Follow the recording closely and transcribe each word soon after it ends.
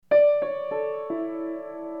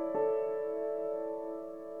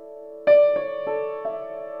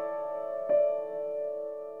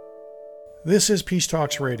This is Peace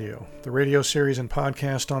Talks Radio, the radio series and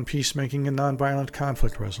podcast on peacemaking and nonviolent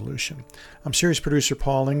conflict resolution. I'm series producer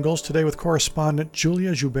Paul Ingalls, today with correspondent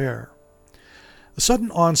Julia Joubert. The sudden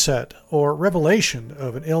onset or revelation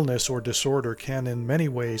of an illness or disorder can in many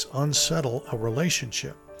ways unsettle a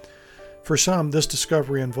relationship. For some, this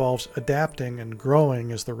discovery involves adapting and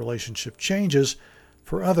growing as the relationship changes.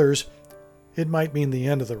 For others, it might mean the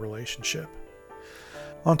end of the relationship.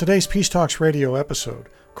 On today's Peace Talks Radio episode,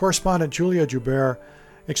 correspondent Julia Joubert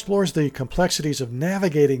explores the complexities of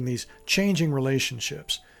navigating these changing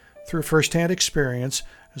relationships. Through first-hand experience,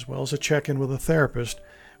 as well as a check-in with a therapist,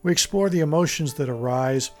 we explore the emotions that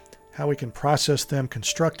arise, how we can process them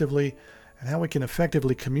constructively, and how we can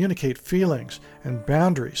effectively communicate feelings and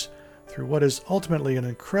boundaries through what is ultimately an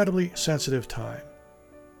incredibly sensitive time.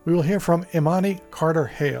 We will hear from Emonie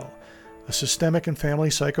Carter-Hale, a systemic and family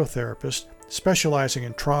psychotherapist specializing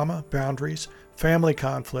in trauma, boundaries, family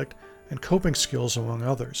conflict, and coping skills, among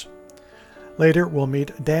others. Later, we'll meet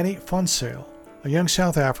Dani van Zyl, a young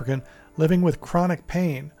South African living with chronic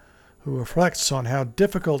pain, who reflects on how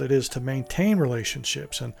difficult it is to maintain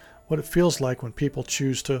relationships and what it feels like when people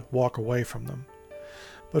choose to walk away from them.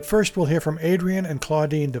 But first, we'll hear from Adrian and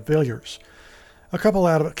Claudine de Villiers, a couple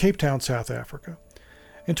out of Cape Town, South Africa.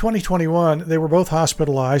 In 2021, they were both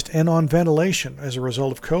hospitalized and on ventilation as a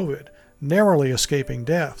result of COVID, narrowly escaping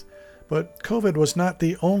death. But COVID was not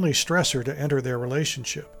the only stressor to enter their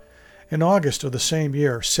relationship. In August of the same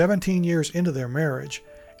year, 17 years into their marriage,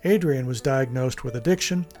 Adrian was diagnosed with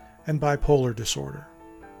addiction and bipolar disorder.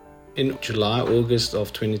 In July, August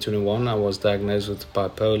of 2021, I was diagnosed with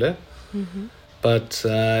bipolar. But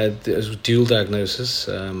it was a dual diagnosis.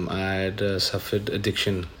 I had suffered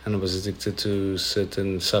addiction and I was addicted to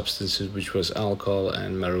certain substances, which was alcohol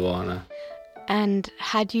and marijuana. And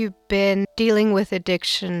had you been dealing with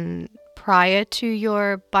addiction prior to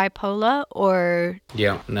your bipolar, or?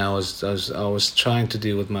 Yeah, no, I was trying to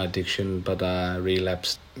deal with my addiction, but I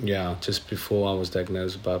relapsed. Yeah, just before I was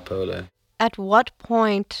diagnosed with bipolar. At what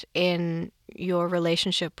point in your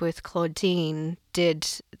relationship with Claudine did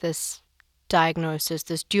this diagnosis,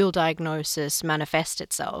 this dual diagnosis, manifest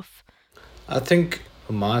itself? I think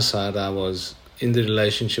from my side, I was in the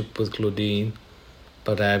relationship with Claudine,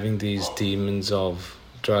 but having these demons of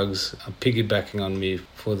drugs are piggybacking on me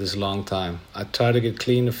for this long time. I tried to get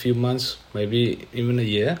clean a few months, maybe even a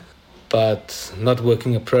year, but not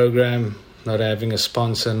working a program, not having a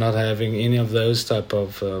sponsor, not having any of those type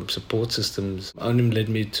of support systems only led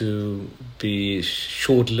me to be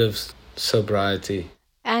short-lived sobriety.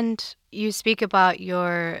 And you speak about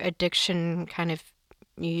your addiction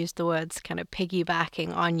you use the words kind of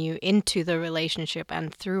piggybacking on you into the relationship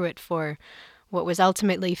and through it for what was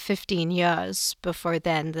ultimately 15 years before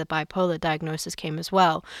then the bipolar diagnosis came as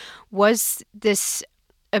well. Was this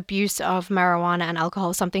abuse of marijuana and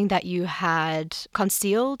alcohol something that you had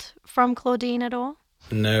concealed from Claudine at all?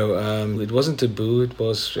 No, it wasn't taboo. It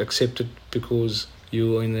was accepted because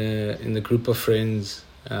you were in a group of friends.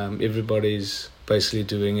 Everybody's basically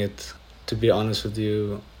doing it. To be honest with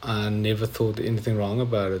you, I never thought anything wrong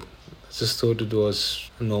about it. I just thought it was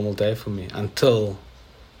a normal day for me until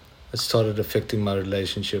it started affecting my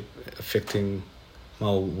relationship, affecting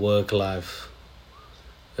my work life,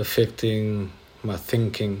 affecting my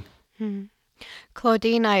thinking.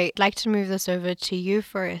 Claudine, I'd like to move this over to you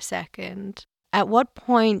for a second. At what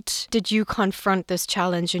point did you confront this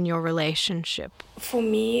challenge in your relationship? For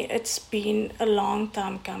me, it's been a long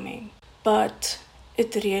time coming, but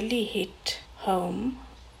it really hit home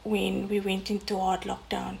when we went into hard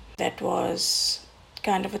lockdown. That was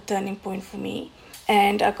kind of a turning point for me.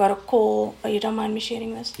 And I got a call. You don't mind me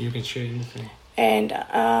sharing this? You can share anything.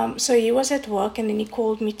 And so he was at work and then he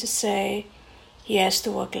called me to say he has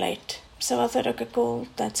to work late. So I thought, okay, cool,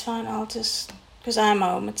 that's fine. Because I'm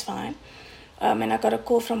home, it's fine. And I got a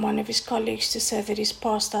call from one of his colleagues to say that he's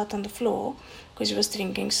passed out on the floor because he was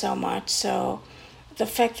drinking so much. So the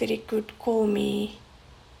fact that he could call me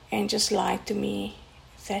and just lie to me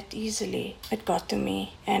that easily, it got to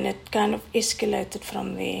me. And it kind of escalated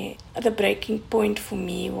from there. The breaking point for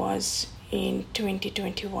me was in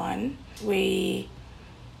 2021. We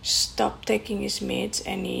stopped taking his meds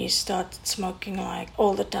and he started smoking like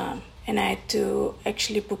all the time. And I had to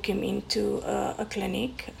actually book him into a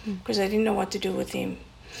clinic because I didn't know what to do with him.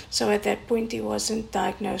 So at that point, he wasn't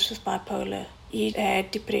diagnosed with bipolar. He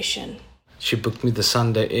had depression. She booked me the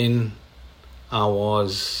Sunday in. I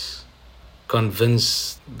was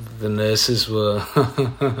convinced the nurses were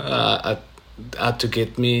out to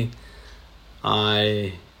get me.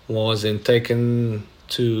 I was then taken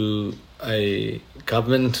to a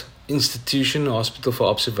government institution, hospital for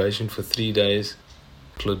observation for 3 days.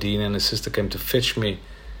 Claudine and her sister came to fetch me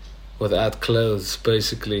without clothes,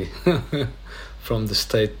 basically, from the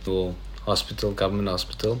state or hospital, government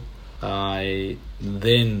hospital. I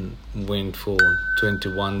then went for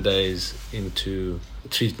 21 days into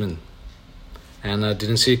treatment. And I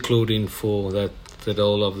didn't see Claudine for that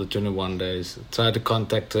all of the 21 days. I tried to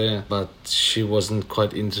contact her, but she wasn't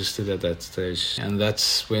quite interested at that stage. And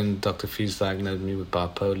that's when Dr. Fees diagnosed me with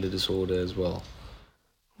bipolar disorder as well.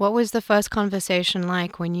 What was the first conversation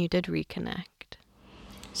like when you did reconnect?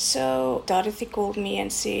 So Dorothy called me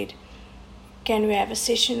and said, can we have a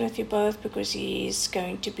session with you both, because he is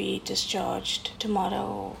going to be discharged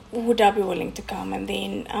tomorrow. Would I be willing to come? And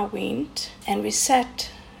then I went and we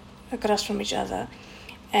sat across from each other,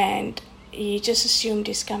 and he just assumed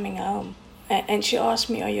he's coming home. And she asked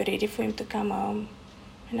me, are you ready for him to come home?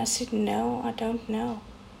 And I said, no, I don't know.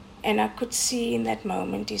 And I could see in that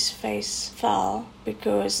moment his face fell,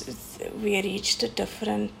 because we reached a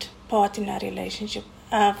different part in our relationship.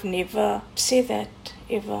 I've never said that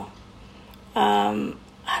ever. I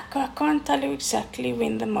can't tell you exactly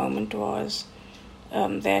when the moment was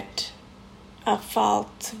that I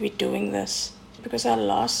felt we're doing this, because I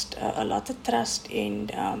lost a lot of trust in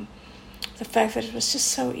the fact that it was just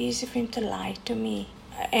so easy for him to lie to me.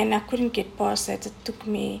 And I couldn't get past that. It took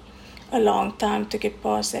me a long time to get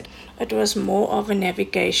past that. It was more of a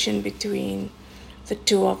navigation between the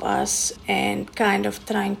two of us and kind of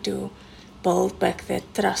trying to build back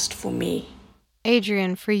that trust for me.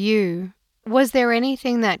 Adrian, for you, was there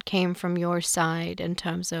anything that came from your side in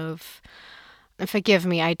terms of, forgive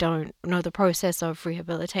me, I don't know the process of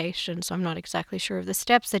rehabilitation, so I'm not exactly sure of the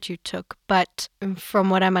steps that you took, but from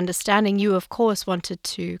what I'm understanding, you of course wanted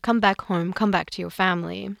to come back home, come back to your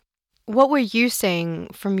family. What were you saying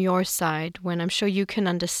from your side when I'm sure you can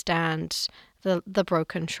understand the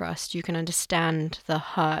broken trust, you can understand the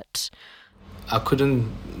hurt? I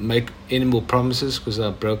couldn't make any more promises because I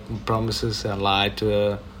broke promises. I lied to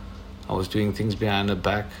her. I was doing things behind her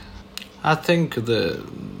back. I think the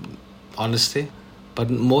honesty, but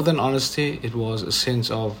more than honesty, it was a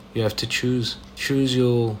sense of you have to choose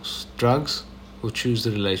your drugs or choose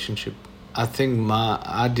the relationship. I think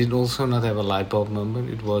I did also not have a light bulb moment.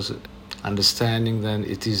 It was understanding that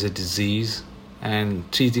it is a disease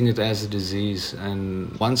and treating it as a disease.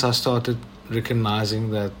 And once I started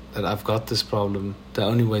recognizing that I've got this problem, the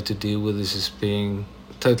only way to deal with this is being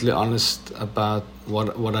totally honest about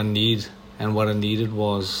what I need. And what I needed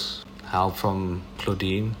was help from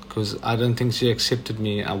Claudine, because I don't think she accepted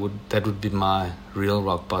me. That would be my real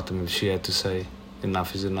rock bottom if she had to say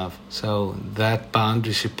enough is enough. So that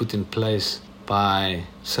boundary she put in place by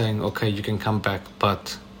saying, okay, you can come back,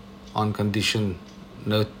 but on condition,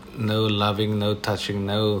 no loving, no touching,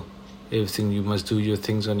 no everything, you must do your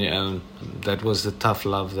things on your own. That was the tough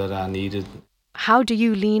love that I needed. How do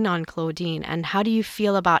you lean on Claudine, and how do you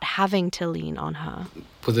feel about having to lean on her?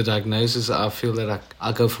 For the diagnosis, I feel that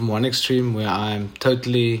I go from one extreme where I'm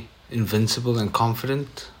totally invincible and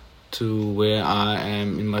confident to where I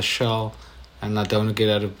am in my shell and I don't get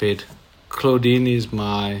out of bed. Claudine is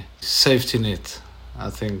my safety net, I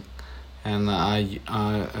think, and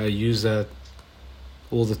I use that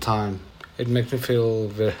all the time. It makes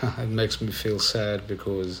me feel sad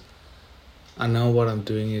because I know what I'm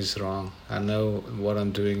doing is wrong. I know what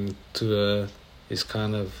I'm doing to her is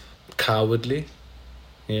kind of cowardly.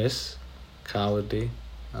 Yes, cowardly.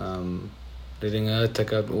 Letting her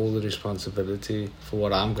take out all the responsibility for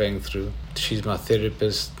what I'm going through. She's my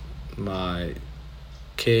therapist, my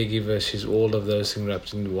caregiver. She's all of those things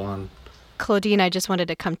wrapped into one. Claudine, I just wanted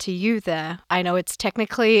to come to you there. I know it's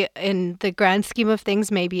technically, in the grand scheme of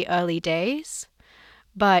things, maybe early days,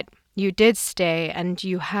 but you did stay and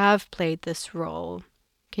you have played this role.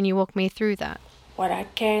 Can you walk me through that? What I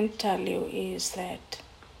can tell you is that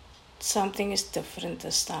something is different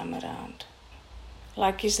this time around.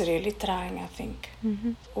 Like he's really trying, I think.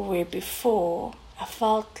 Mm-hmm. Where before, I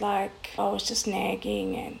felt like I was just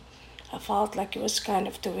nagging and I felt like he was kind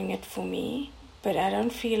of doing it for me. But I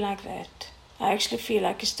don't feel like that. I actually feel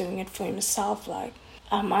like he's doing it for himself. Like,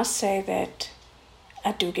 I must say that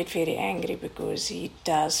I do get very angry because he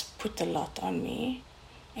does put a lot on me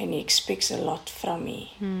and he expects a lot from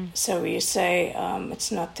me. So you say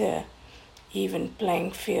it's not a even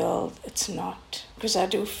playing field. It's not. Because I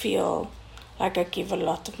do feel like I give a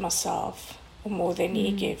lot of myself, or more than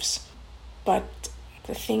he gives. But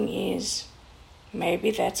the thing is, maybe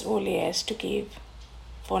that's all he has to give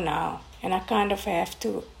for now. And I kind of have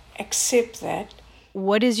to accept that.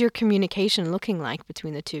 What is your communication looking like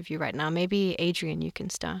between the two of you right now? Maybe, Adrian, you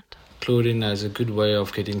can start. Claudine has a good way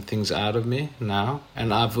of getting things out of me now.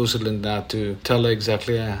 And I've also learned now to tell her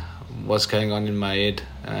exactly what's going on in my head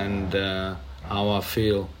and how I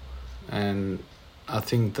feel. And I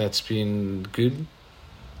think that's been good,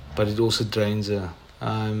 but it also drains her.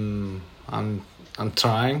 I'm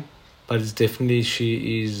trying, but it's definitely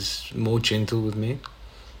she is more gentle with me.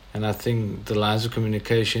 And I think the lines of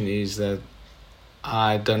communication is that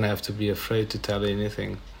I don't have to be afraid to tell her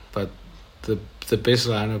anything. But the best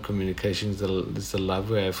line of communication is the love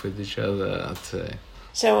we have with each other, I'd say.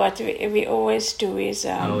 So what we always do is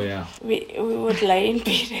we would lay in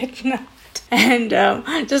bed at night and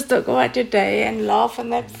just talk about your day and laugh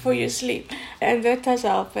and that before you sleep. And that does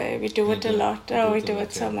help. We do it a lot. We do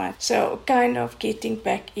it so much. So kind of getting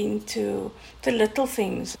back into the little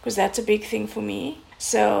things, because that's a big thing for me.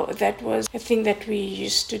 So that was a thing that we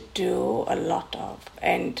used to do a lot of.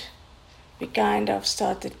 And we kind of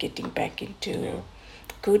started getting back into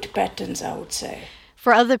good patterns, I would say.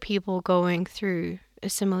 For other people going through a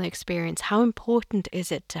similar experience, how important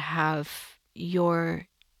is it to have your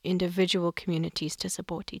individual communities to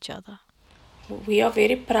support each other? We are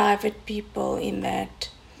very private people in that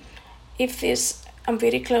I'm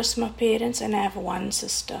very close to my parents and I have one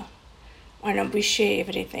sister and we share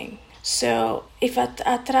everything. So if I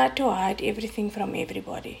tried to hide everything from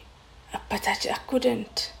everybody, but I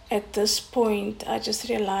couldn't. At this point, I just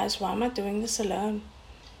realized, why am I doing this alone?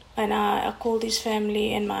 And I called his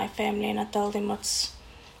family and my family and I told them what's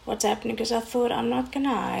happening, because I thought, I'm not going to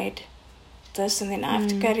hide this and then I have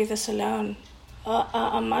to carry this alone.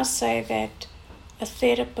 I must say that a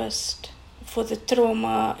therapist for the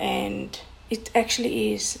trauma, and it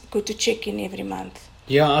actually is good to check in every month.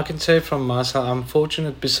 Yeah, I can say from my side, I'm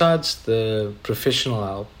fortunate, besides the professional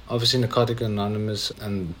help, obviously Narcotic Anonymous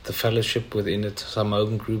and the fellowship within it, some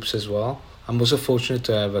open groups as well. I'm also fortunate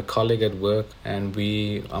to have a colleague at work, and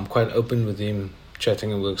I'm quite open with him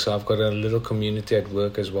chatting at work. So I've got a little community at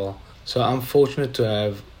work as well. So I'm fortunate to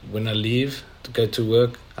have, when I leave to go to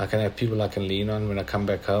work, I can have people I can lean on. When I come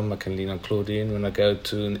back home, I can lean on Claudine. When I go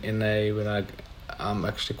to an NA, I'm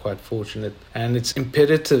actually quite fortunate. And it's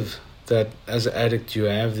imperative that as an addict you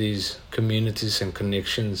have these communities and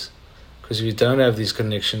connections. Because if you don't have these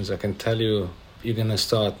connections, I can tell you, you're going to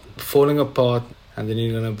start falling apart, and then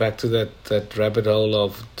you're going to back to that rabbit hole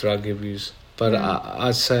of drug abuse. But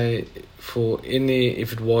I'd say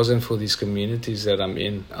if it wasn't for these communities that I'm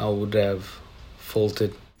in, I would have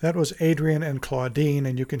faltered. That was Adrian and Claudine,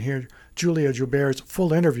 and you can hear Julia Joubert's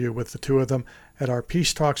full interview with the two of them at our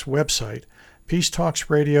Peace Talks website,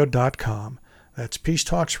 peacetalksradio.com. That's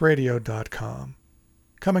peacetalksradio.com.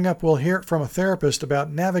 Coming up, we'll hear from a therapist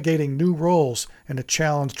about navigating new roles in a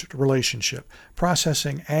challenged relationship,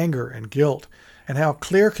 processing anger and guilt, and how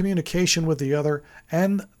clear communication with the other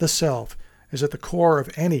and the self is at the core of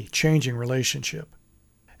any changing relationship.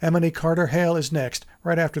 Emonie Carter-Hale is next,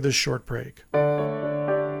 right after this short break.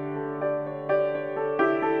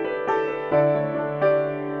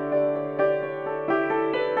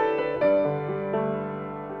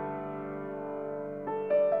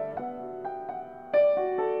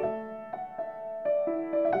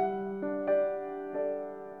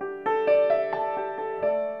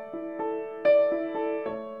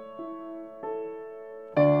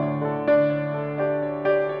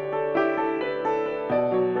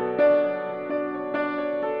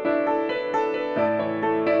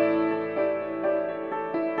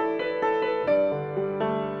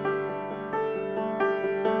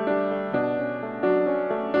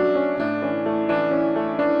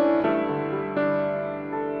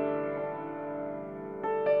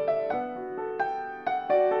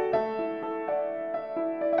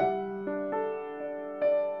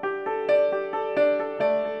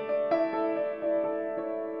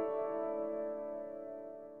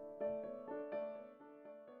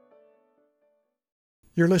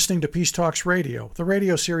 You're listening to Peace Talks Radio, the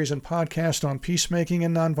radio series and podcast on peacemaking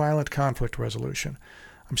and nonviolent conflict resolution.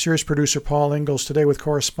 I'm series producer Paul Ingalls, today with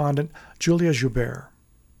correspondent Julia Joubert.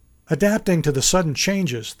 Adapting to the sudden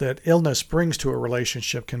changes that illness brings to a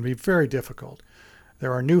relationship can be very difficult.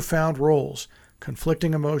 There are newfound roles,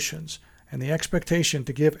 conflicting emotions, and the expectation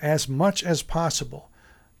to give as much as possible.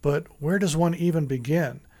 But where does one even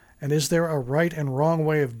begin? And is there a right and wrong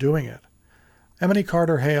way of doing it? Emonie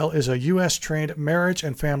Carter-Hale is a U.S.-trained marriage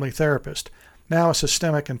and family therapist, now a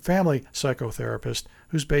systemic and family psychotherapist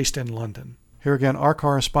who's based in London. Here again, our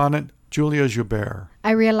correspondent, Julia Joubert.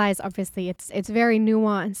 I realize, obviously, it's very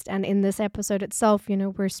nuanced, and in this episode itself,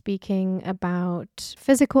 we're speaking about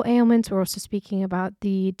physical ailments. We're also speaking about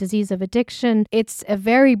the disease of addiction. It's a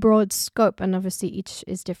very broad scope, and obviously each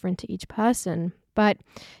is different to each person. But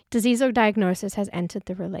disease or diagnosis has entered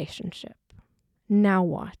the relationship. now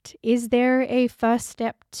what? Is there a first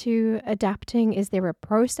step to adapting? Is there a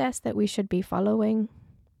process that we should be following?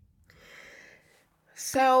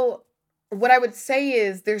 So what I would say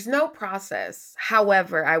is there's no process.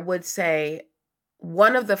 However, I would say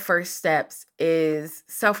one of the first steps is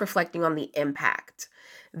self-reflecting on the impact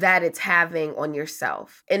that it's having on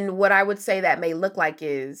yourself. And what I would say that may look like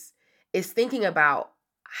is thinking about,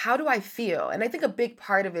 how do I feel? And I think a big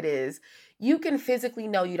part of it is you can physically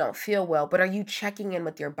know you don't feel well, but are you checking in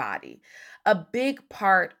with your body? A big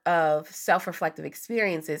part of self-reflective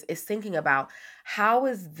experiences is thinking about, how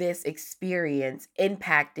is this experience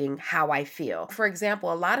impacting how I feel? For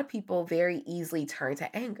example, a lot of people very easily turn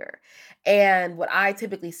to anger. And what I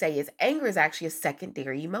typically say is anger is actually a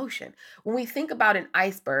secondary emotion. When we think about an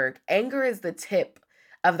iceberg, anger is the tip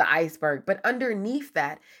of the iceberg, but underneath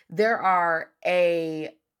that, there are a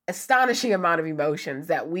astonishing amount of emotions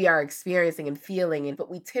that we are experiencing and feeling, but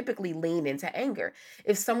we typically lean into anger.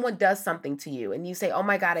 If someone does something to you and you say, oh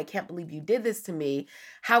my God, I can't believe you did this to me.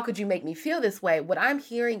 How could you make me feel this way? What I'm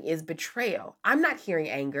hearing is betrayal. I'm not hearing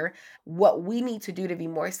anger. What we need to do to be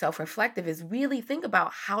more self-reflective is really think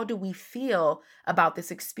about, how do we feel about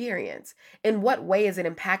this experience? In what way is it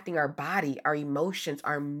impacting our body, our emotions,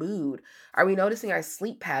 our mood? Are we noticing our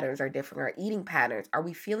sleep patterns are different, our eating patterns? Are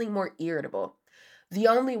we feeling more irritable? The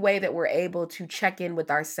only way that we're able to check in with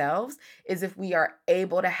ourselves is if we are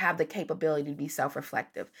able to have the capability to be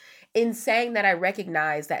self-reflective. In saying that, I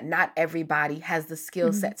recognize that not everybody has the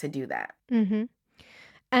skill set to do that. Mm-hmm.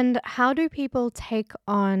 And how do people take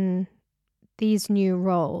on these new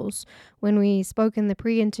roles? When we spoke in the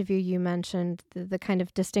pre-interview, you mentioned the kind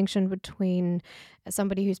of distinction between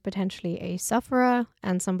somebody who's potentially a sufferer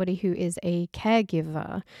and somebody who is a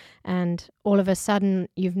caregiver. And all of a sudden,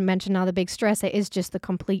 you've mentioned now the big stressor is just the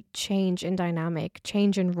complete change in dynamic,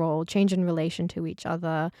 change in role, change in relation to each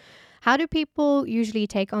other. How do people usually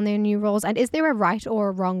take on their new roles? And is there a right or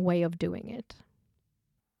a wrong way of doing it?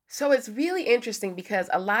 So it's really interesting because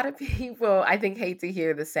a lot of people, I think, hate to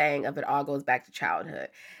hear the saying of it all goes back to childhood.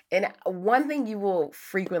 And one thing you will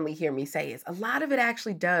frequently hear me say is a lot of it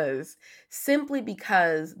actually does, simply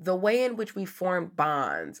because the way in which we formed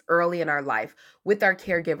bonds early in our life with our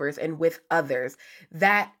caregivers and with others,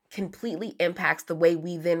 that completely impacts the way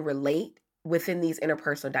we then relate within these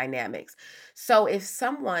interpersonal dynamics. So if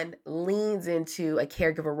someone leans into a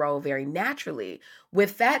caregiver role very naturally,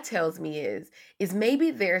 what that tells me is maybe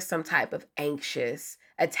there's some type of anxious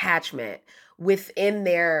attachment within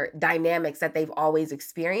their dynamics that they've always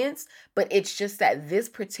experienced, but it's just that this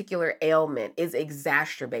particular ailment is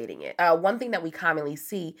exacerbating it. One thing that we commonly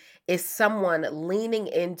see is someone leaning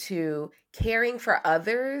into caring for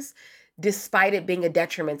others despite it being a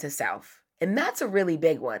detriment to self. And that's a really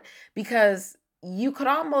big one, because you could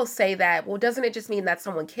almost say that, well, doesn't it just mean that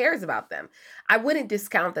someone cares about them? I wouldn't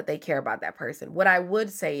discount that they care about that person. What I would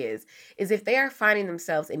say is if they are finding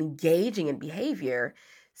themselves engaging in behavior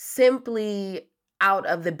simply out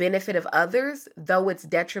of the benefit of others, though it's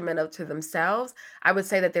detrimental to themselves, I would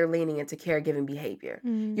say that they're leaning into caregiving behavior.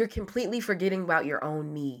 You're completely forgetting about your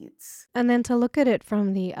own needs. And then to look at it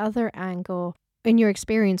from the other angle, in your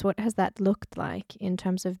experience, what has that looked like in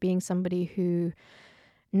terms of being somebody who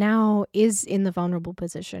now is in the vulnerable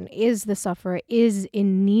position, is the sufferer, is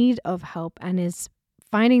in need of help, and is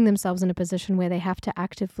finding themselves in a position where they have to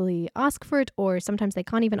actively ask for it, or sometimes they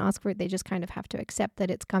can't even ask for it, they just kind of have to accept that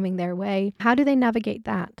it's coming their way? How do they navigate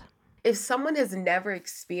that? If someone has never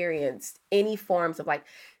experienced any forms of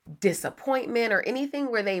disappointment or anything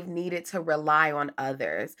where they've needed to rely on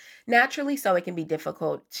others, naturally so it can be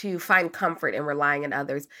difficult to find comfort in relying on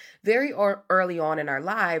others. Very early on in our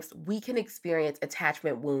lives, we can experience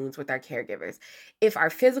attachment wounds with our caregivers. If our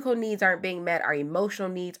physical needs aren't being met, our emotional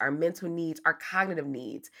needs, our mental needs, our cognitive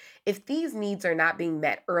needs, if these needs are not being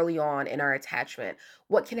met early on in our attachment,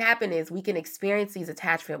 what can happen is we can experience these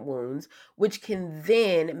attachment wounds, which can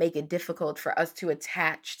then make it difficult for us to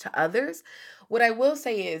attach to others. What I will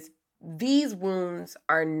say is these wounds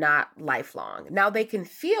are not lifelong. Now, they can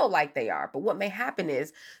feel like they are, but what may happen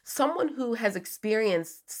is someone who has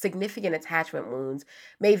experienced significant attachment wounds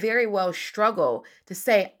may very well struggle to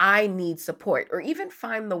say, I need support, or even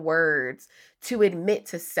find the words to admit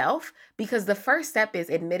to self, because the first step is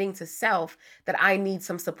admitting to self that I need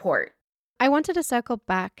some support. I wanted to circle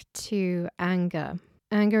back to anger.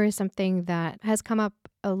 Anger is something that has come up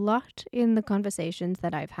a lot in the conversations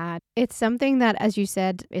that I've had. It's something that, as you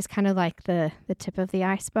said, is kind of like the tip of the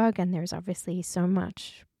iceberg, and there's obviously so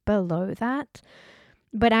much below that.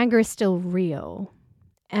 But anger is still real.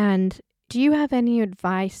 And do you have any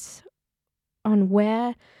advice on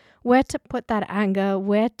where where to put that anger,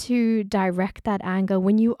 where to direct that anger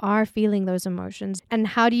when you are feeling those emotions, and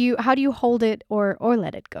how do you hold it or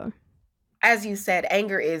let it go? As you said,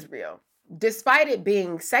 anger is real. Despite it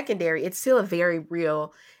being secondary, it's still a very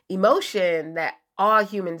real emotion that all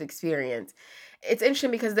humans experience. It's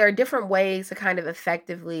interesting because there are different ways to kind of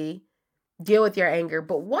effectively deal with your anger,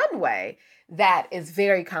 but one way that is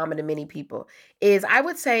very common to many people is, I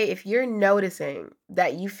would say, if you're noticing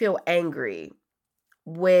that you feel angry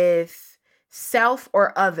with self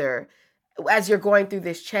or other as you're going through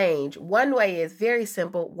this change, one way is very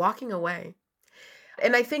simple: walking away.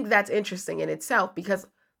 And I think that's interesting in itself, because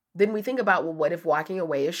then we think about, well, what if walking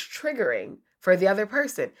away is triggering for the other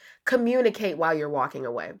person? Communicate while you're walking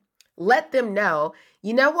away. Let them know,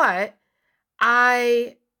 you know what?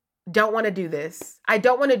 I don't want to do this. I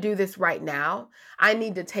don't want to do this right now. I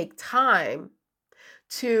need to take time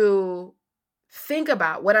to think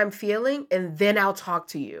about what I'm feeling, and then I'll talk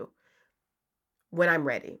to you when I'm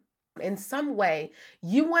ready. In some way,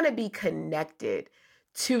 you want to be connected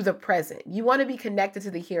to the present. You want to be connected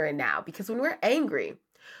to the here and now, because when we're angry,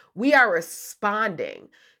 we are responding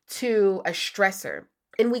to a stressor.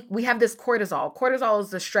 And we have this cortisol. Cortisol is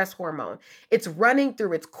the stress hormone. It's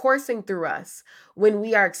coursing through us when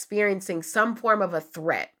we are experiencing some form of a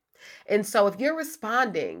threat. And so if you're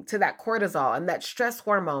responding to that cortisol and that stress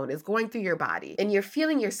hormone is going through your body and you're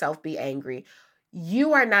feeling yourself be angry,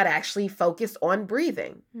 you are not actually focused on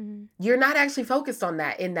breathing. Mm-hmm. You're not actually focused on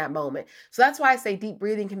that in that moment. So that's why I say deep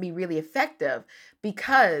breathing can be really effective,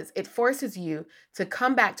 because it forces you to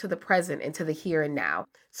come back to the present and to the here and now.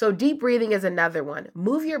 So deep breathing is another one.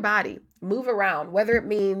 Move your body, move around, whether it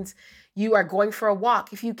means you are going for a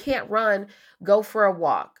walk. If you can't run, go for a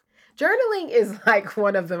walk. Journaling is like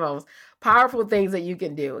one of the most powerful things that you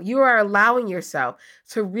can do. You are allowing yourself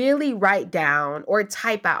to really write down or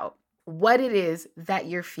type out what it is that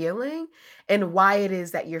you're feeling and why it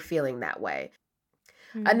is that you're feeling that way.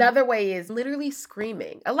 Mm-hmm. Another way is literally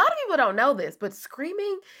screaming. A lot of people don't know this, but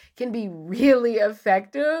screaming can be really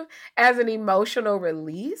effective as an emotional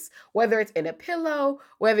release, whether it's in a pillow,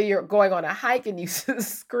 whether you're going on a hike and you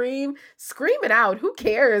scream it out. Who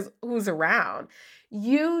cares who's around?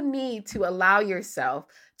 You need to allow yourself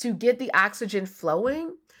to get the oxygen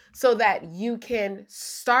flowing so that you can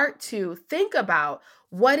start to think about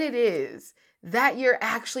what it is that you're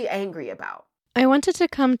actually angry about. I wanted to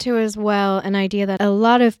come to as well an idea that a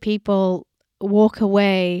lot of people walk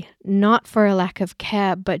away not for a lack of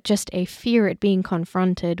care, but just a fear at being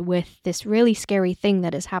confronted with this really scary thing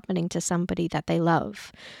that is happening to somebody that they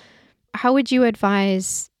love. How would you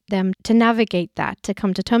advise them to navigate that, to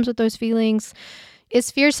come to terms with those feelings?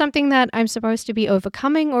 Is fear something that I'm supposed to be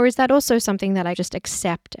overcoming, or is that also something that I just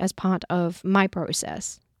accept as part of my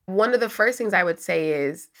process? One of the first things I would say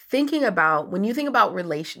is thinking about, when you think about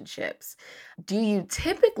relationships, do you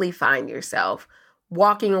typically find yourself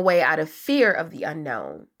walking away out of fear of the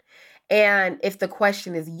unknown? And if the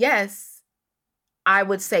question is yes, I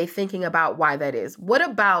would say thinking about why that is. What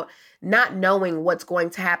about not knowing what's going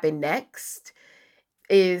to happen next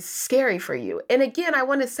is scary for you? And again, I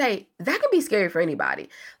want to say that can be scary for anybody.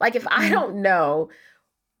 Like if I don't know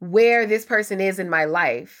where this person is in my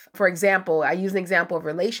life, for example, I use an example of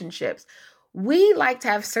relationships. We like to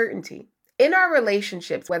have certainty in our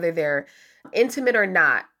relationships, whether they're intimate or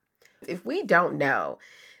not. If we don't know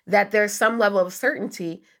that there's some level of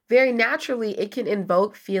certainty, very naturally, it can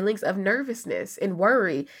invoke feelings of nervousness and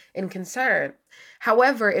worry and concern.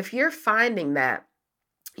 However, if you're finding that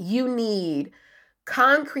you need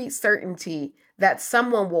concrete certainty that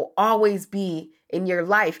someone will always be in your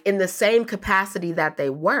life in the same capacity that they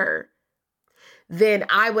were, then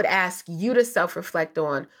I would ask you to self-reflect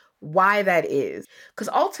on why that is. Because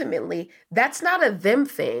ultimately, that's not a them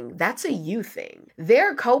thing, that's a you thing.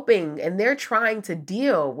 They're coping and they're trying to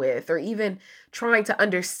deal with, or even trying to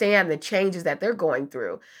understand the changes that they're going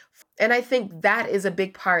through. And I think that is a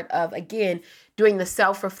big part of, again, doing the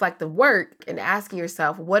self-reflective work and asking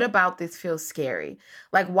yourself, what about this feels scary?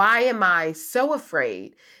 Like, why am I so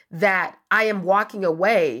afraid that I am walking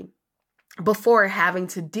away before having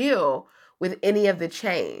to deal with any of the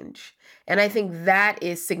change? And I think that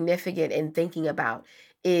is significant in thinking about,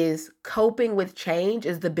 is coping with change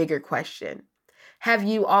is the bigger question. Have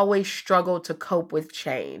you always struggled to cope with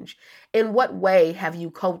change? In what way have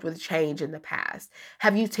you coped with change in the past?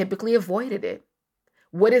 Have you typically avoided it?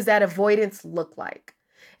 What does that avoidance look like?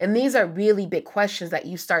 And these are really big questions that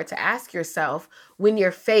you start to ask yourself when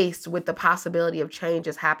you're faced with the possibility of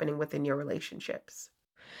changes happening within your relationships.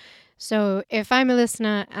 So if I'm a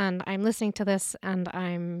listener and I'm listening to this and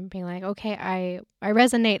I'm being like, okay, I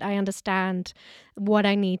resonate, I understand what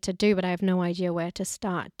I need to do, but I have no idea where to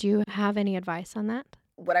start. Do you have any advice on that?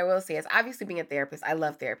 What I will say is, obviously being a therapist, I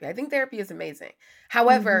love therapy. I think therapy is amazing.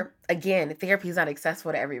 However, again, therapy is not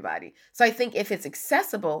accessible to everybody. So I think if it's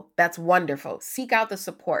accessible, that's wonderful. Seek out the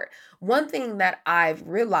support. One thing that I've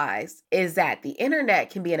realized is that the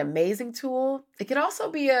internet can be an amazing tool. It can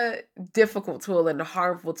also be a difficult tool and a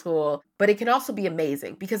harmful tool, but it can also be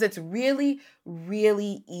amazing because it's really,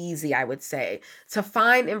 really easy, I would say, to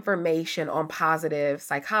find information on positive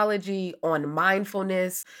psychology, on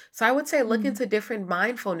mindfulness. So I would say look into different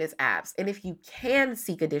mindfulness apps. And if you can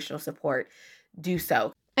seek additional support, do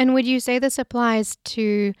so. And would you say this applies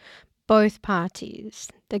to both parties,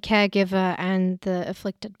 the caregiver and the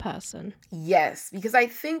afflicted person? Yes, because I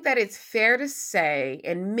think that it's fair to say,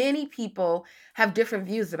 and many people have different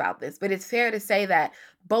views about this, but it's fair to say that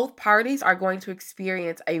both parties are going to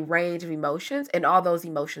experience a range of emotions, and all those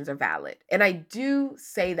emotions are valid. And I do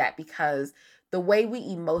say that because the way we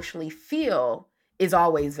emotionally feel is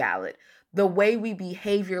always valid. The way we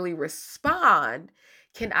behaviorally respond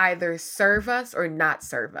can either serve us or not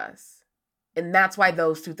serve us. And that's why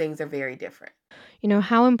those two things are very different. You know,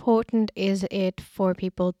 how important is it for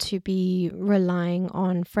people to be relying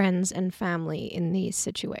on friends and family in these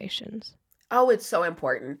situations? Oh, it's so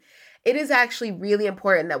important. It is actually really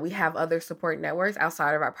important that we have other support networks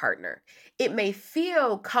outside of our partner. It may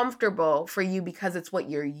feel comfortable for you because it's what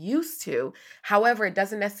you're used to. However, it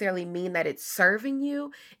doesn't necessarily mean that it's serving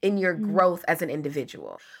you in your growth as an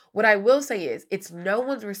individual. What I will say is it's no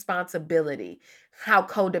one's responsibility how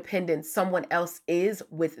codependent someone else is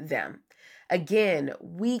with them. Again,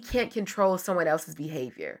 we can't control someone else's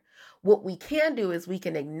behavior. What we can do is we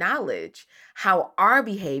can acknowledge how our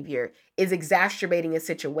behavior is exacerbating a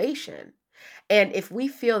situation. And if we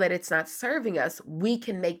feel that it's not serving us, we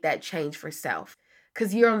can make that change for self.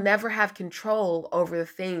 Because you'll never have control over the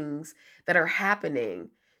things that are happening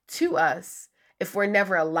to us if we're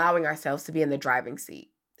never allowing ourselves to be in the driving seat.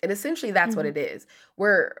 And essentially that's what it is.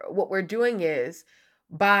 What we're doing is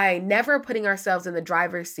by never putting ourselves in the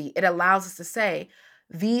driver's seat, it allows us to say,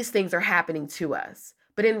 these things are happening to us.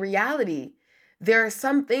 But in reality, there are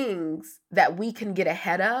some things that we can get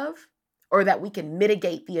ahead of or that we can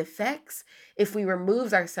mitigate the effects if we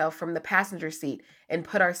remove ourselves from the passenger seat and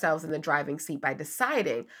put ourselves in the driving seat by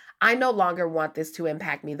deciding, I no longer want this to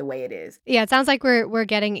impact me the way it is. Yeah, it sounds like we're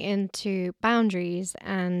getting into boundaries,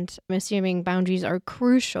 and I'm assuming boundaries are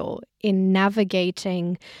crucial in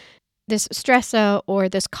navigating this stressor or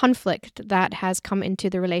this conflict that has come into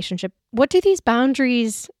the relationship. What do these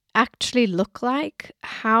boundaries actually look like?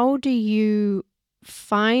 How do you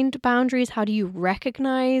find boundaries? How do you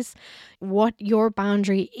recognize what your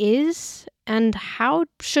boundary is? And how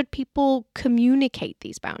should people communicate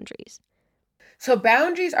these boundaries? So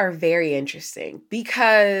boundaries are very interesting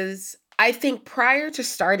because I think prior to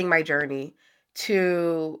starting my journey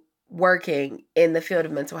to working in the field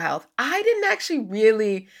of mental health, I didn't actually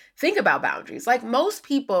really think about boundaries. Like most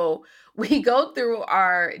people, we go through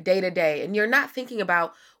our day-to-day and you're not thinking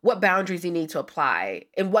about what boundaries you need to apply,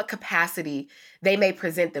 in what capacity they may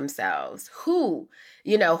present themselves, who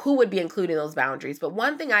would be included in those boundaries. But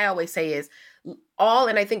one thing I always say is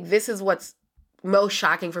and I think this is what's most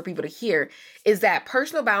shocking for people to hear, is that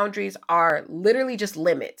personal boundaries are literally just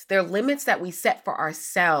limits. They're limits that we set for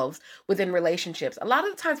ourselves within relationships. A lot of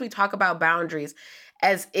the times we talk about boundaries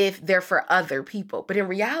as if they're for other people, but in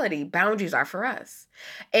reality, boundaries are for us.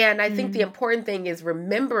 And I think the important thing is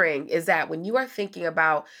remembering is that when you are thinking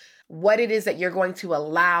about what it is that you're going to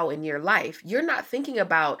allow in your life, you're not thinking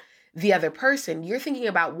about the other person. You're thinking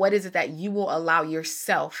about what is it that you will allow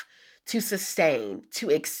yourself to sustain, to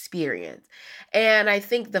experience. And I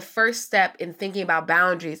think the first step in thinking about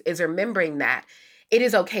boundaries is remembering that it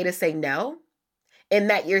is okay to say no, and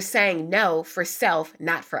that you're saying no for self,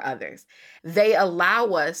 not for others. They allow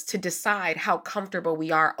us to decide how comfortable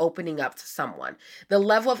we are opening up to someone, the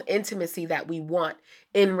level of intimacy that we want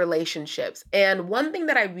in relationships. And one thing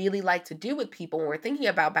that I really like to do with people when we're thinking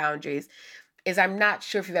about boundaries is, I'm not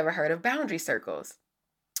sure if you've ever heard of boundary circles.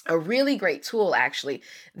 A really great tool, actually,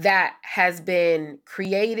 that has been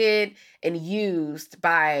created and used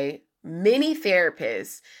by many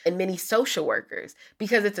therapists and many social workers,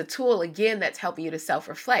 because it's a tool, again, that's helping you to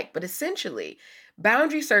self-reflect. But essentially,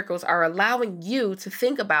 boundary circles are allowing you to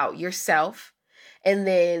think about yourself and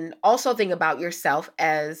then also think about yourself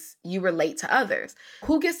as you relate to others.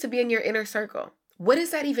 Who gets to be in your inner circle? What does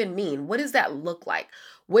that even mean? What does that look like?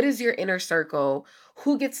 What is your inner circle?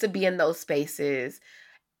 Who gets to be in those spaces?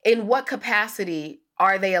 In what capacity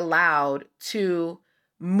are they allowed to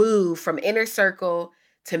move from inner circle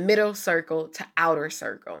to middle circle to outer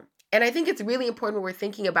circle. And I think it's really important when we're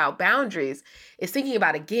thinking about boundaries is thinking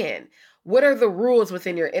about, again, what are the rules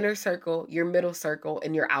within your inner circle, your middle circle,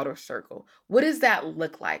 and your outer circle? What does that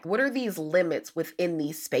look like? What are these limits within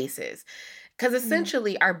these spaces? Because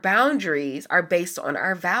essentially our boundaries are based on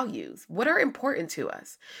our values. What are important to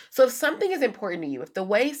us? So if something is important to you, if the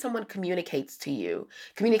way someone communicates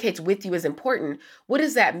with you is important, what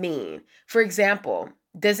does that mean? For example,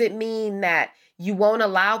 does it mean that you won't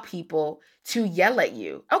allow people to yell at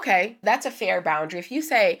you? Okay, that's a fair boundary. If you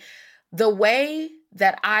say, the way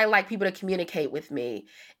that I like people to communicate with me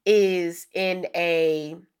is in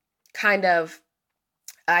a kind of,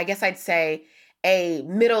 I guess I'd say, a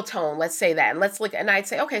middle tone, let's say that. And let's look, and I'd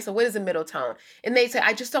say, okay, so what is a middle tone? And they say,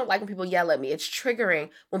 I just don't like when people yell at me. It's triggering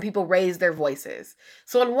when people raise their voices.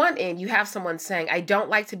 So on one end, you have someone saying, I don't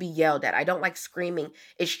like to be yelled at. I don't like screaming.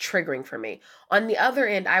 It's triggering for me. On the other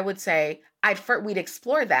end, I would say, we'd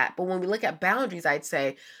explore that. But when we look at boundaries, I'd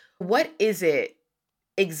say, what is it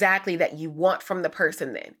exactly that you want from the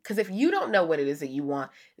person then? Because if you don't know what it is that you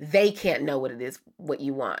want, they can't know what it is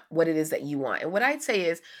that you want. And what I'd say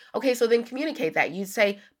is, okay, so then communicate that. You'd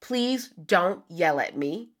say, please don't yell at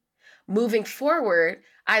me. Moving forward,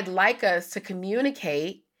 I'd like us to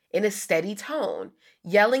communicate in a steady tone.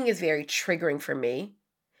 Yelling is very triggering for me.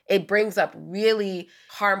 It brings up really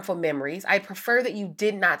harmful memories. I prefer that you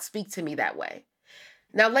did not speak to me that way.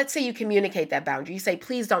 Now, let's say you communicate that boundary. You say,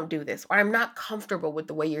 please don't do this, or I'm not comfortable with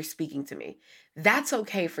the way you're speaking to me. That's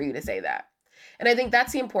okay for you to say that. And I think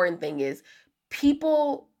that's the important thing is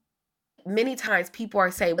many times people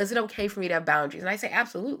are saying, is it okay for me to have boundaries? And I say,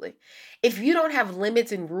 absolutely. If you don't have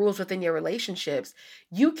limits and rules within your relationships,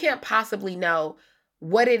 you can't possibly know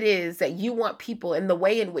what it is that you want people and the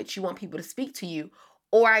way in which you want people to speak to you.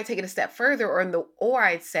 Or I take it a step further, or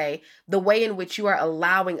I'd say the way in which you are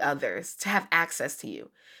allowing others to have access to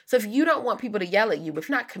you. So if you don't want people to yell at you, if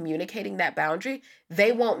you're not communicating that boundary,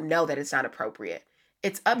 they won't know that it's not appropriate.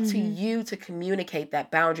 It's up to you to communicate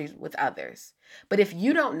that boundary with others. But if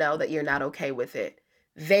you don't know that you're not okay with it,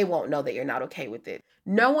 they won't know that you're not okay with it.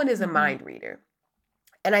 No one is a mind reader.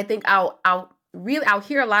 And I think I'll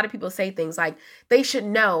hear a lot of people say things like, they should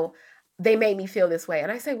know they made me feel this way.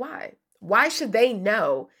 And I say, why? Why should they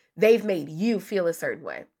know they've made you feel a certain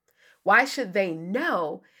way? Why should they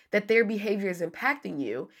know that their behavior is impacting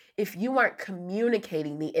you if you aren't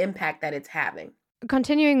communicating the impact that it's having?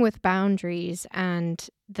 Continuing with boundaries and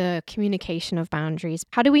the communication of boundaries,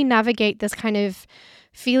 how do we navigate this kind of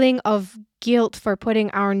feeling of guilt for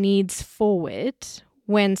putting our needs forward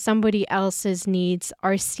when somebody else's needs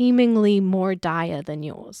are seemingly more dire than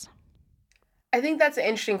yours? I think that's an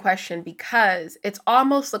interesting question because it's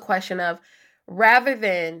almost the question of, rather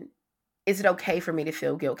than, is it okay for me to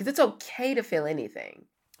feel guilt? Because it's okay to feel anything.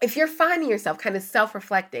 If you're finding yourself kind of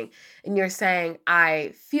self-reflecting and you're saying,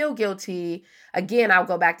 I feel guilty, again, I'll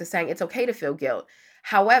go back to saying it's okay to feel guilt.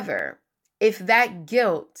 However, if that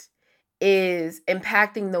guilt is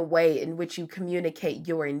impacting the way in which you communicate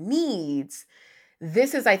your needs,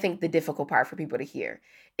 this is, I think, the difficult part for people to hear,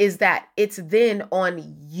 is that it's then on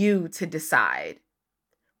you to decide,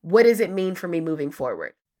 what does it mean for me moving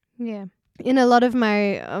forward? Yeah. In a lot of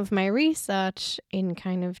my research in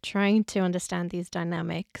kind of trying to understand these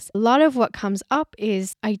dynamics, a lot of what comes up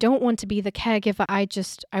is, I don't want to be the caregiver.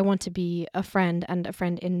 I want to be a friend, and a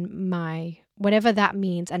friend in my, whatever that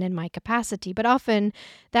means, and in my capacity. But often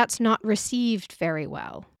that's not received very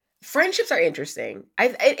well. Friendships are interesting.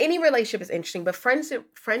 Any relationship is interesting, but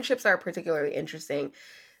friendships are particularly interesting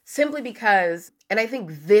simply because, and I think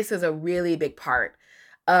this is a really big part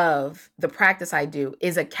of the practice I do,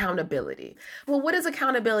 is accountability. Well, what does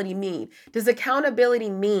accountability mean? Does accountability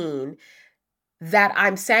mean that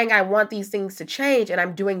I'm saying I want these things to change and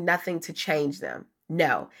I'm doing nothing to change them?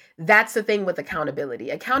 No, that's the thing with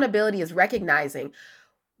accountability. Accountability is recognizing,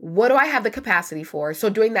 what do I have the capacity for? So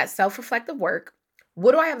doing that self-reflective work.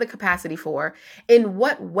 What do I have the capacity for? In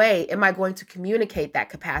what way am I going to communicate that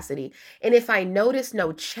capacity? And if I notice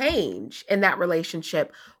no change in that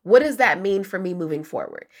relationship, what does that mean for me moving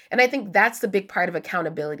forward? And I think that's the big part of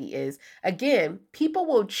accountability is, again, people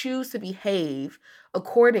will choose to behave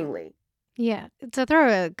accordingly. Yeah. To throw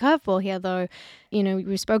a curveball here, though,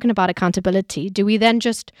 we've spoken about accountability. Do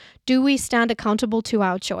we stand accountable to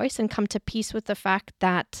our choice and come to peace with the fact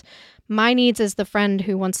that my needs as the friend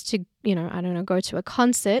who wants to, go to a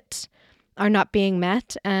concert are not being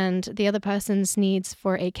met, and the other person's needs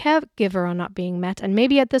for a caregiver are not being met, and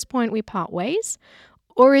maybe at this point we part ways?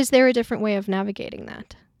 Or is there a different way of navigating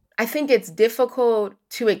that? I think it's difficult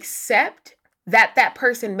to accept that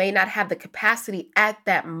person may not have the capacity at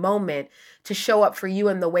that moment to show up for you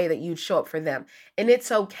in the way that you'd show up for them. And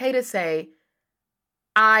it's okay to say,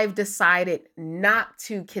 I've decided not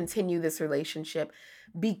to continue this relationship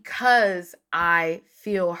because I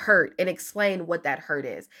feel hurt, and explain what that hurt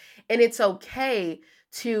is. And it's okay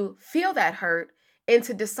to feel that hurt and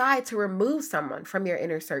to decide to remove someone from your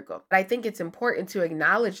inner circle. But I think it's important to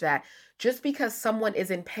acknowledge that just because someone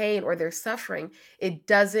is in pain or they're suffering, it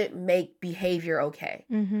doesn't make behavior okay.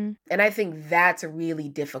 Mm-hmm. And I think that's a really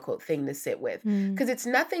difficult thing to sit with, because it's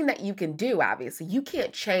nothing that you can do, obviously. You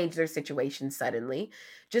can't change their situation suddenly,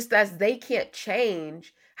 just as they can't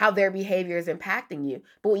change how their behavior is impacting you.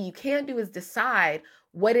 But what you can do is decide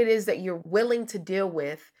what it is that you're willing to deal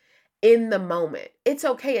with in the moment. It's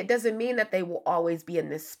okay. It doesn't mean that they will always be in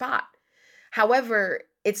this spot. However,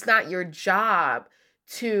 it's not your job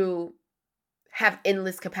to have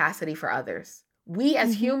endless capacity for others. We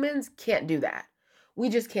as humans can't do that. We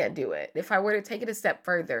just can't do it. If I were to take it a step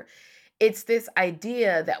further, it's this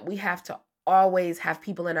idea that we have to always have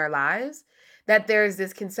people in our lives, that there's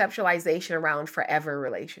this conceptualization around forever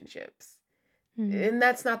relationships. And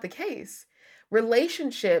that's not the case.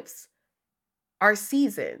 Relationships are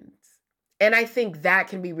seasons. And I think that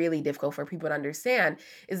can be really difficult for people to understand,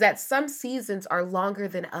 is that some seasons are longer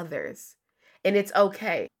than others. And it's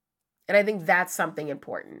okay. And I think that's something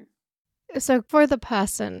important. So for the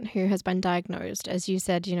person who has been diagnosed, as you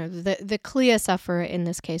said, the clear sufferer in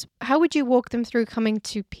this case, how would you walk them through coming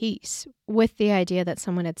to peace with the idea that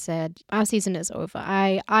someone had said, our season is over,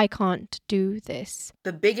 I can't do this?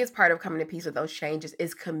 The biggest part of coming to peace with those changes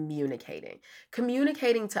is communicating.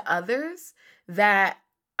 Communicating to others that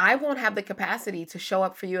I won't have the capacity to show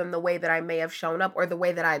up for you in the way that I may have shown up, or the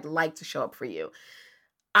way that I'd like to show up for you.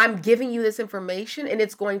 I'm giving you this information, and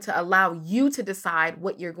it's going to allow you to decide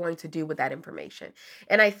what you're going to do with that information.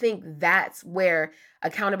 And I think that's where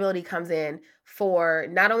accountability comes in for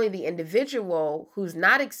not only the individual who's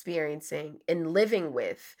not experiencing and living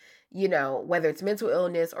with, whether it's mental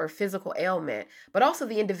illness or physical ailment, but also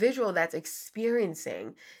the individual that's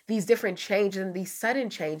experiencing these different changes and these sudden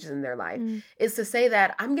changes in their life, is to say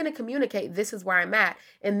that I'm going to communicate, this is where I'm at,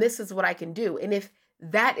 and this is what I can do. And if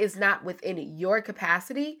that is not within your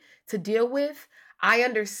capacity to deal with, I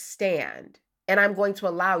understand, and I'm going to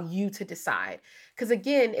allow you to decide. Because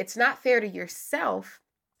again, it's not fair to yourself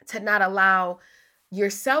to not allow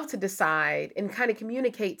yourself to decide and kind of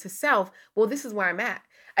communicate to self, well, this is where I'm at.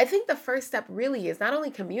 I think the first step really is not only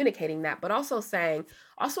communicating that, but also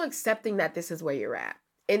accepting that this is where you're at.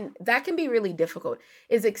 And that can be really difficult,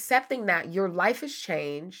 is accepting that your life has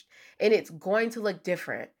changed and it's going to look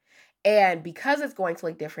different. And because it's going to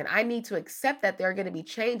look different, I need to accept that there are going to be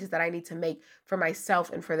changes that I need to make for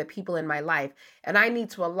myself and for the people in my life. And I need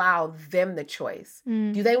to allow them the choice.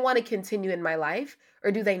 Do they want to continue in my life, or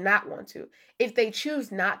do they not want to? If they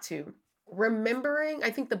choose not to, remembering, I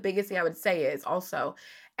think the biggest thing I would say is also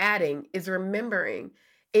remembering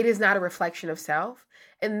it is not a reflection of self.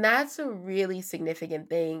 And that's a really significant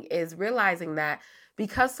thing, is realizing that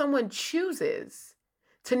because someone chooses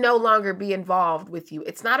to no longer be involved with you,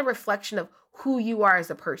 it's not a reflection of who you are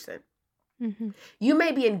as a person. You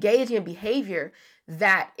may be engaging in behavior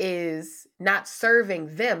that is not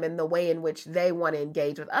serving them in the way in which they want to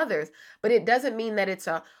engage with others, but it doesn't mean that it's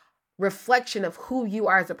a reflection of who you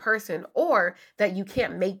are as a person, or that you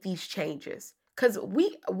can't make these changes. Because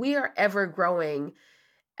we are ever growing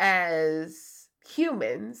as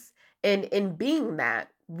humans, and in being that,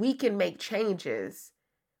 we can make changes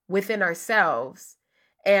within ourselves.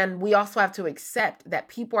 And we also have to accept that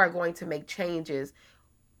people are going to make changes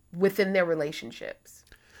within their relationships.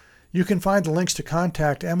 You can find the links to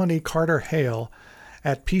contact Emonie Carter-Hale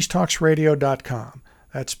at peacetalksradio.com.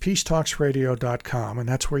 That's peacetalksradio.com, and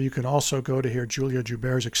that's where you can also go to hear Julia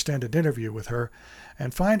Joubert's extended interview with her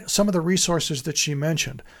and find some of the resources that she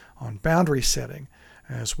mentioned on boundary setting,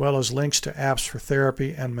 as well as links to apps for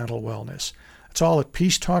therapy and mental wellness. It's all at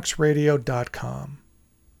peacetalksradio.com.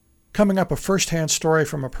 Coming up, a first-hand story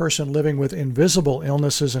from a person living with invisible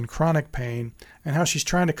illnesses and chronic pain, and how she's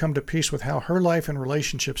trying to come to peace with how her life and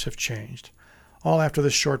relationships have changed. All after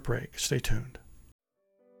this short break. Stay tuned.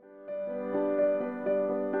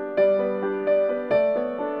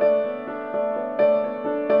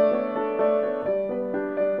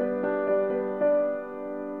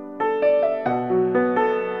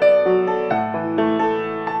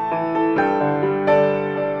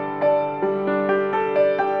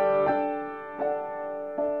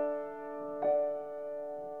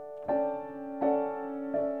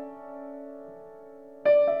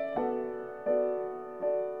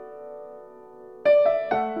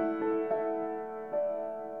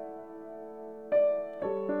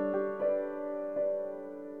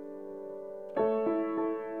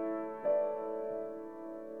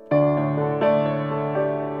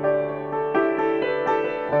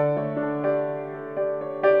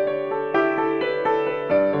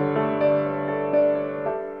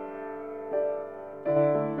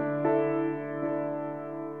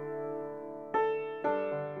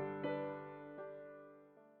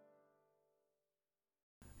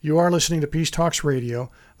 You are listening to Peace Talks Radio,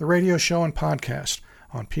 the radio show and podcast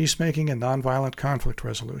on peacemaking and nonviolent conflict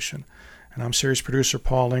resolution. And I'm series producer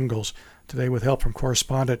Paul Ingalls, today with help from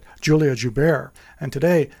correspondent Julia Joubert. And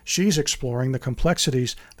today, she's exploring the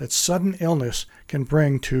complexities that sudden illness can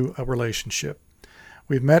bring to a relationship.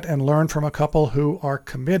 We've met and learned from a couple who are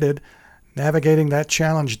committed, navigating that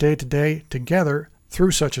challenge day to day together through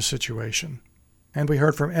such a situation. And we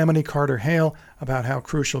heard from Emonie Carter-Hale about how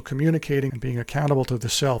crucial communicating and being accountable to the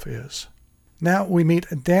self is. Now we meet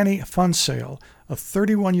Dani van Zyl, a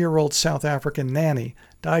 31-year-old South African nanny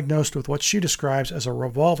diagnosed with what she describes as a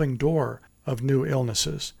revolving door of new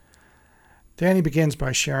illnesses. Dani begins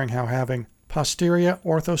by sharing how having posterior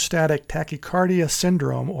orthostatic tachycardia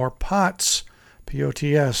syndrome, or POTS,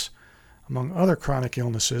 P-O-T-S, among other chronic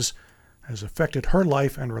illnesses, has affected her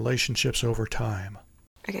life and relationships over time.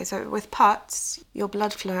 Okay, so with POTS, your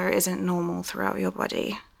blood flow isn't normal throughout your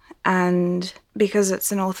body. And because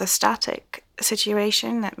it's an orthostatic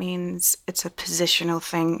situation, that means it's a positional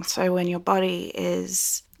thing. So when your body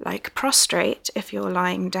is like prostrate, if you're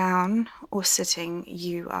lying down or sitting,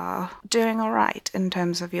 you are doing all right in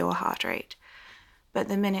terms of your heart rate. But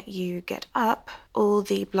the minute you get up, all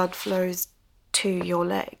the blood flows to your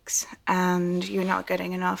legs and you're not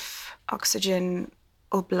getting enough oxygen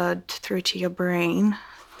or blood through to your brain,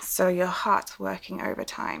 so your heart's working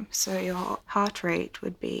overtime. So your heart rate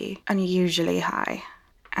would be unusually high,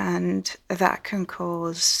 and that can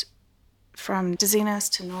cause from dizziness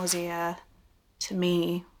to nausea to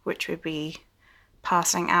me, which would be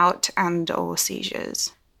passing out and or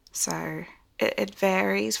seizures. So it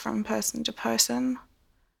varies from person to person.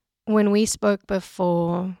 When we spoke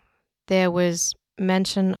before, there was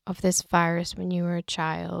mention of this virus when you were a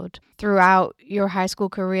child. Throughout your high school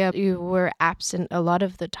career, you were absent a lot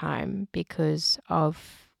of the time because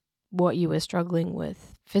of what you were struggling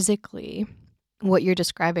with physically. What you're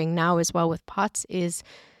describing now as well with POTS is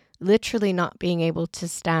literally not being able to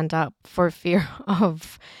stand up for fear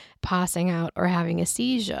of passing out or having a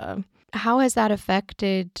seizure. How has that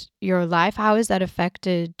affected your life? How has that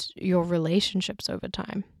affected your relationships over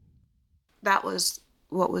time? That was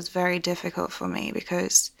what was very difficult for me,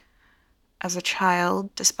 because as a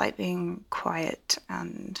child, despite being quiet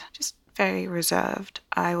and just very reserved,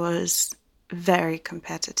 I was very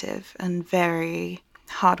competitive and very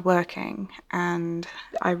hardworking, and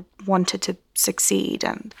I wanted to succeed,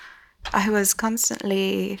 and I was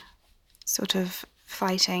constantly sort of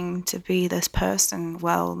fighting to be this person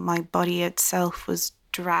while my body itself was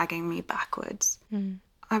dragging me backwards.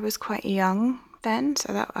 I was quite young then,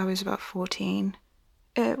 so that I was about 14.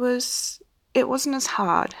 It wasn't as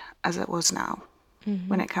hard as it was now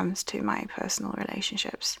when it comes to my personal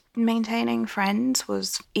relationships. Maintaining friends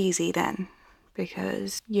was easy then,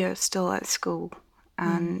 because you're still at school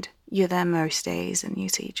and you're there most days and you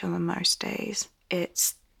see each other most days.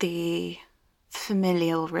 It's the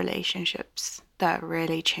familial relationships that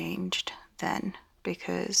really changed then,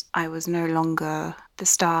 because I was no longer the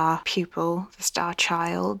star pupil, the star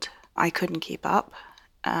child. I couldn't keep up,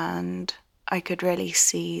 and I could really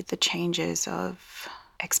see the changes of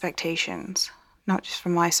expectations, not just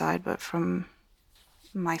from my side, but from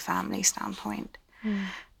my family standpoint.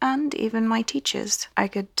 And even my teachers. I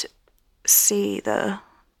could see the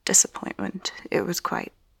disappointment. It was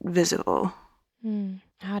quite visible.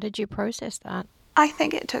 How did you process that? I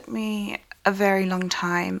think it took me a very long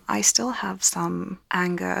time. I still have some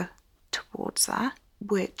anger towards that,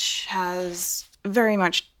 which has very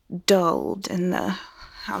much dulled in the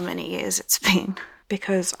how many years it's been,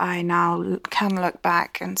 because I now can look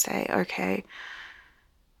back and say, okay,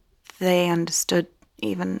 they understood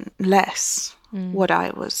even less what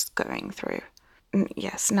I was going through.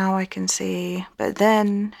 Yes, now I can see, but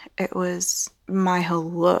then it was my whole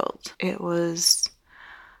world. It was,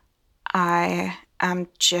 I am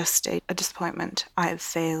just a disappointment. I have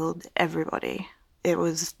failed everybody. It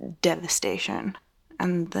was devastation.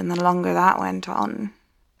 And then the longer that went on,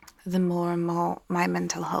 the more and more my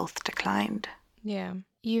mental health declined. Yeah.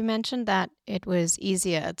 You mentioned that it was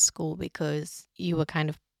easier at school because you were kind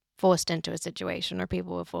of forced into a situation, or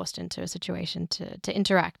people were forced into a situation to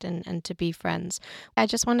interact and to be friends. I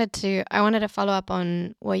wanted to follow up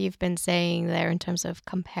on what you've been saying there in terms of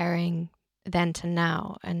comparing then to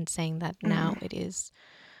now, and saying that now it is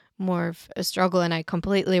more of a struggle. And I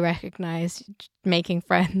completely recognize making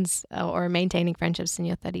friends or maintaining friendships in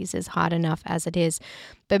your 30s is hard enough as it is,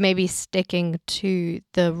 but maybe sticking to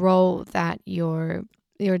the role that your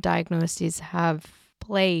diagnoses have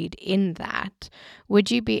played in that.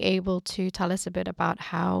 Would you be able to tell us a bit about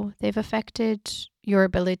how they've affected your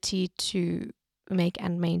ability to make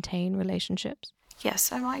and maintain relationships? Yes,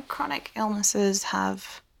 so my chronic illnesses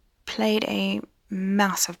have played a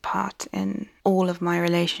massive part in all of my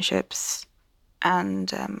relationships.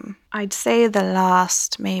 And I'd say the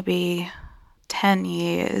last maybe 10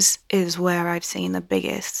 years is where I've seen the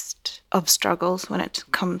biggest of struggles when it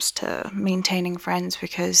comes to maintaining friends,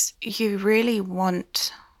 because you really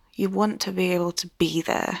want to be able to be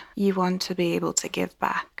there. You want to be able to give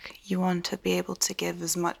back. You want to be able to give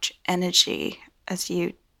as much energy as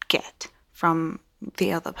you get from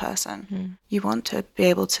the other person. You want to be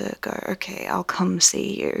able to go, okay, I'll come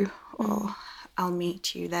see you, or I'll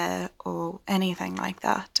meet you there, or anything like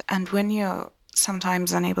that. And when you're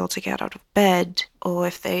sometimes unable to get out of bed, or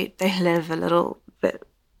if they live a little bit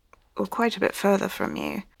or quite a bit further from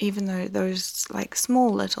you, even though those like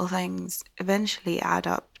small little things eventually add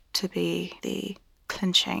up to be the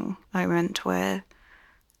clinching moment where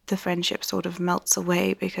the friendship sort of melts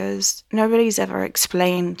away, because nobody's ever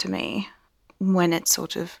explained to me when it's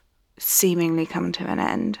sort of seemingly come to an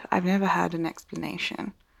end. I've never had an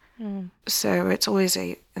explanation. So it's always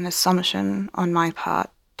an assumption on my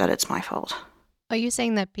part that it's my fault. Are you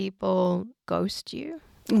saying that people ghost you?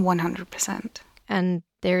 100%. And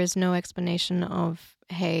there is no explanation of,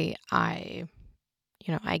 hey, I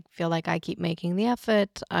feel like I keep making the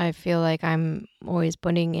effort. I feel like I'm always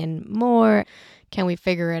putting in more. Can we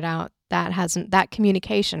figure it out? That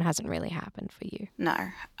communication hasn't really happened for you. No.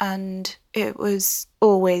 And it was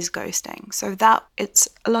always ghosting. So that it's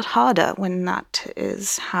a lot harder when that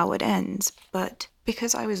is how it ends. But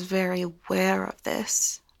because I was very aware of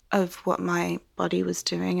this, of what my body was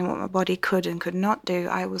doing and what my body could and could not do,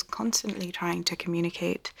 I was constantly trying to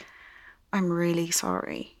communicate, I'm really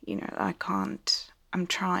sorry, I can't, I'm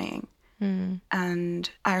trying. And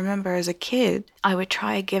I remember as a kid, I would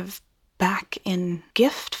try to give back in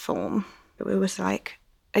gift form. It was like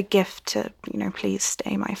a gift to, please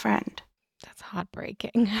stay my friend. That's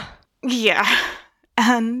heartbreaking. Yeah.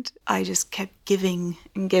 And I just kept giving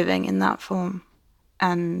and giving in that form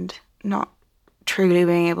and not truly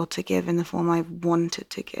being able to give in the form I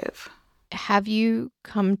wanted to give. Have you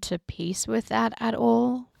come to peace with that at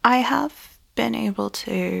all? I have been able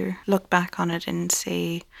to look back on it and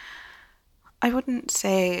see, I wouldn't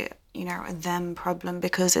say, a them problem,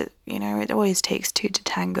 because it always takes two to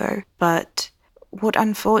tango. But what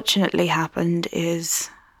unfortunately happened is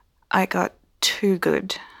I got too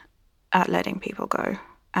good at letting people go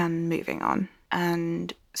and moving on.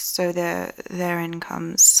 And so therein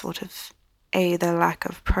comes sort of the lack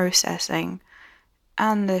of processing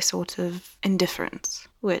and a sort of indifference,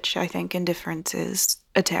 which I think indifference is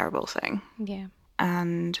a terrible thing. Yeah.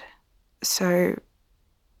 And so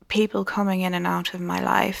people coming in and out of my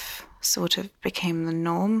life sort of became the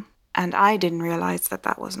norm. And I didn't realize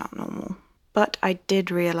that was not normal. But I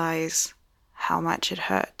did realize how much it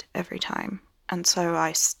hurt every time. And so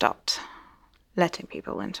I stopped letting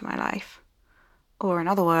people into my life. Or in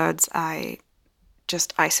other words, I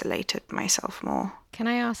just isolated myself more. Can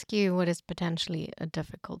I ask you what is potentially a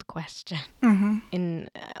difficult question? In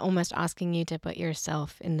almost asking you to put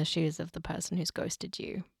yourself in the shoes of the person who's ghosted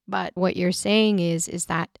you. But what you're saying is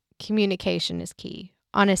that communication is key.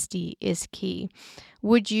 Honesty is key.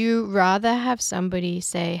 Would you rather have somebody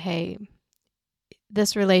say, hey,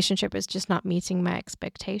 this relationship is just not meeting my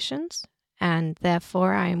expectations, and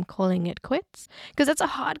therefore I am calling it quits? Because that's a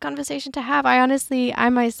hard conversation to have. I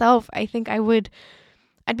myself, I think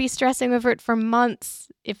I'd be stressing over it for months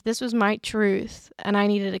if this was my truth and I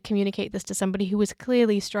needed to communicate this to somebody who was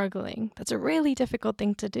clearly struggling. That's a really difficult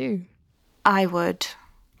thing to do. I would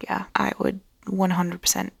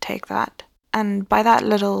 100% take that. And by that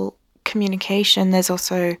little communication, there's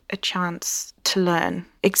also a chance to learn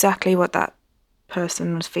exactly what that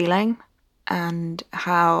person was feeling and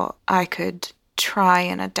how I could try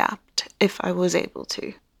and adapt if I was able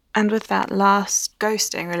to. And with that last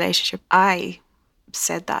ghosting relationship, I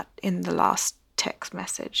said that in the last text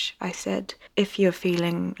message. I said, if you're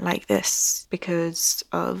feeling like this because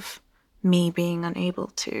of me being unable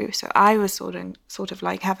to. So I was sort of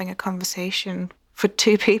like having a conversation for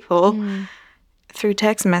two people through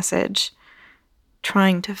text message,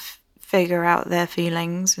 trying to figure out their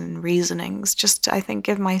feelings and reasonings, just to, I think,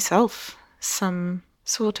 give myself some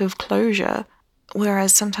sort of closure.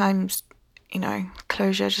 Whereas sometimes,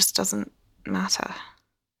 closure just doesn't matter.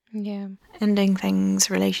 Yeah. Ending things,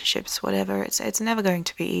 relationships, whatever, it's never going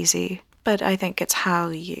to be easy. But I think it's how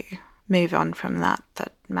you move on from that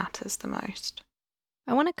matters the most.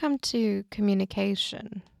 I want to come to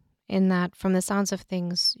communication, in that from the sounds of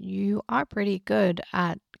things, you are pretty good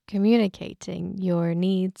at communicating your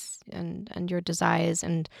needs and your desires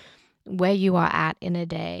and where you are at in a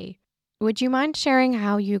day. Would you mind sharing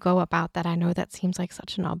how you go about that? I know that seems like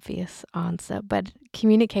such an obvious answer, but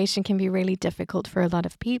communication can be really difficult for a lot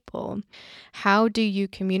of people. How do you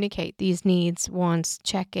communicate these needs, wants,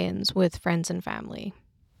 check-ins with friends and family?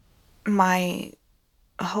 My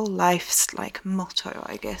whole life's like motto,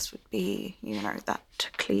 I guess, would be,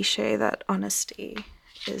 that cliche that honesty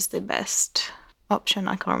is the best option.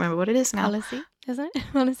 I can't remember what it is now. Policy, isn't it?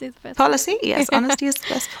 Honesty is the best policy. Yes, honesty is the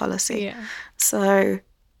best policy. Yeah. So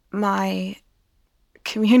my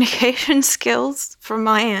communication skills from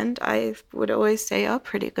my end, I would always say, are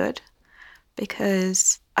pretty good,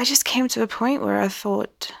 because I just came to a point where I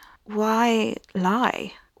thought, why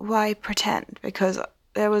lie? Why pretend? Because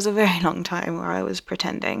there was a very long time where I was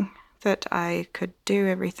pretending that I could do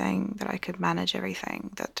everything, that I could manage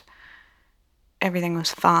everything, that everything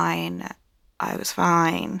was fine, I was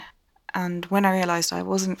fine. And when I realized I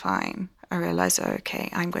wasn't fine, I realized, okay,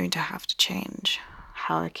 I'm going to have to change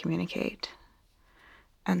how I communicate.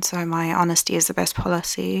 And so my honesty is the best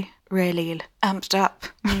policy really amped up.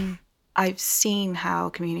 I've seen how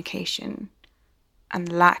communication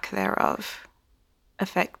and lack thereof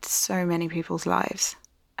affects so many people's lives.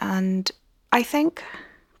 And I think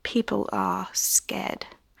people are scared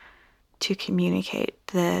to communicate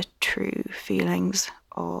their true feelings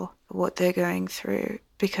or what they're going through,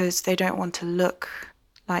 because they don't want to look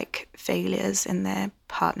like failures in their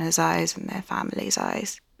partner's eyes and their family's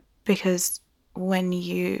eyes. Because when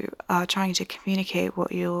you are trying to communicate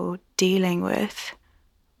what you're dealing with,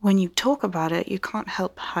 when you talk about it, you can't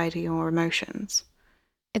help hide your emotions.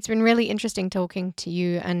 It's been really interesting talking to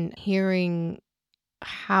you and hearing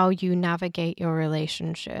how you navigate your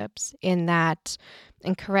relationships in that,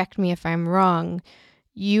 and correct me if I'm wrong,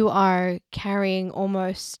 you are carrying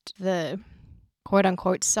almost the quote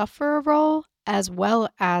unquote sufferer role as well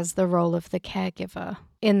as the role of the caregiver,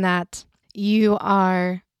 in that you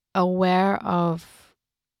are aware of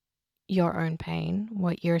your own pain,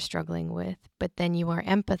 what you're struggling with, but then you are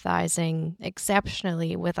empathizing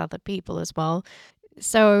exceptionally with other people as well.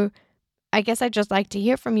 So I guess I'd just like to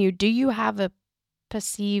hear from you. Do you have a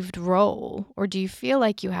perceived role, or do you feel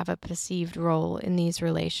like you have a perceived role in these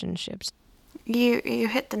relationships? You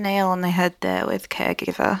hit the nail on the head there with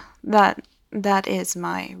caregiver. That is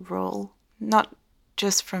my role, not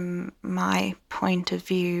just from my point of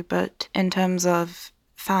view, but in terms of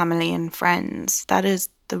family and friends. That is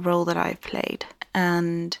the role that I've played,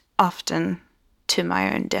 and often to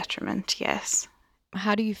my own detriment, yes.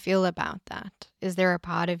 How do you feel about that? Is there a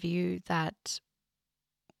part of you that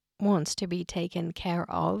wants to be taken care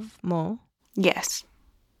of more? Yes.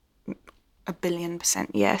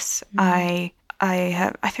 1,000,000,000% yes. I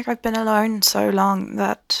think I've been alone so long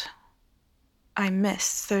that I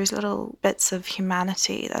miss those little bits of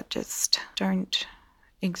humanity that just don't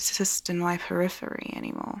exist in my periphery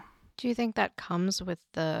anymore. Do you think that comes with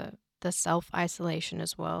the self-isolation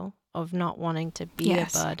as well, of not wanting to be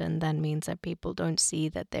Yes. a burden then means that people don't see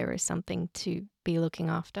that there is something to be looking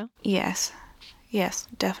after? Yes,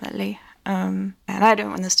 definitely. And I don't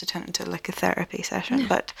want this to turn into like a therapy session,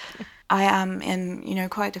 but I am in,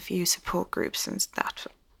 quite a few support groups and that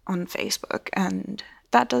on Facebook, and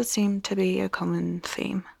that does seem to be a common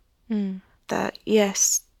theme. That,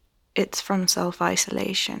 yes, it's from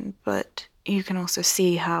self-isolation, but you can also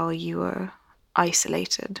see how you are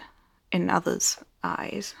isolated in others'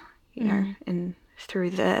 eyes, in through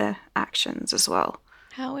their actions as well.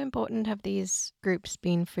 How important have these groups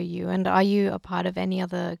been for you, and are you a part of any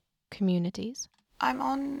other communities? I'm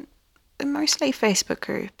on mostly Facebook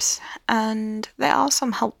groups, and there are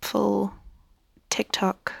some helpful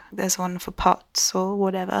TikTok. There's one for POTS or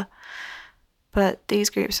whatever, but these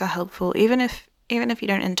groups are helpful. Even if you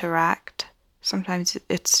don't interact, sometimes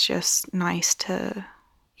it's just nice to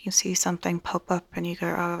you see something pop up and you go,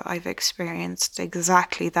 oh, I've experienced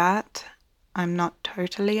exactly that. I'm not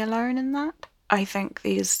totally alone in that. I think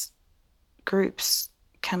these groups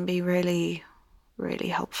can be really, really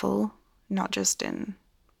helpful, not just in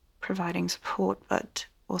providing support, but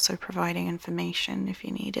also providing information if you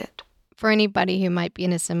need it. For anybody who might be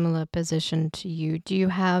in a similar position to you, do you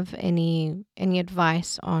have any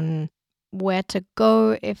advice on where to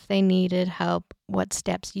go if they needed help, what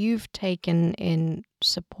steps you've taken in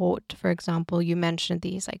support? For example, you mentioned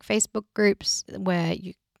these like Facebook groups where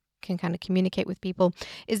you can kind of communicate with people.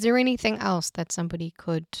 Is there anything else that somebody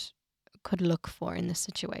could look for in this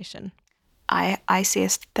situation? I see a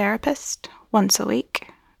therapist once a week,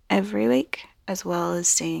 every week, as well as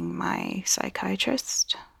seeing my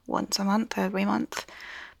psychiatrist once a month, every month.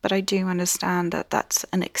 But I do understand that that's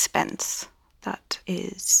an expense that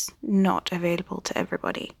is not available to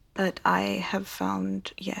everybody. But I have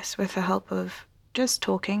found, yes, with the help of just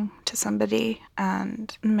talking to somebody,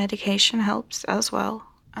 and medication helps as well.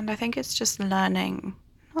 And I think it's just learning,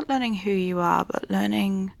 not learning who you are, but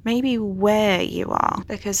learning maybe where you are.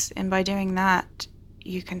 Because by doing that,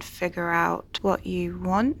 you can figure out what you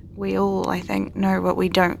want. We all, I think, know what we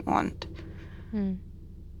don't want.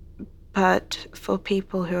 But for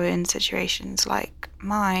people who are in situations like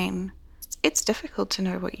mine, it's difficult to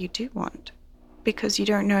know what you do want because you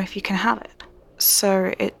don't know if you can have it.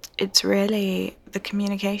 So it's really, the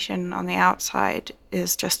communication on the outside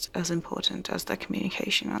is just as important as the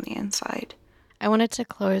communication on the inside. I wanted to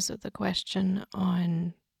close with a question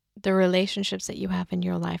on the relationships that you have in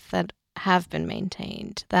your life that have been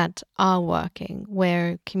maintained, that are working,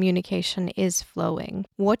 where communication is flowing.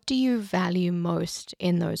 What do you value most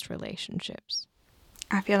in those relationships?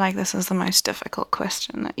 I feel like this is the most difficult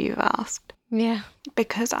question that you've asked. Yeah.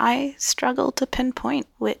 Because I struggle to pinpoint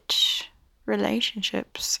which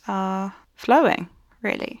relationships are flowing,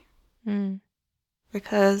 really.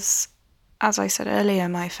 Because, as I said earlier,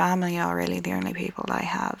 my family are really the only people I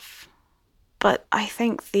have. But I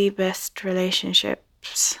think the best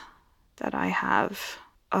relationships that I have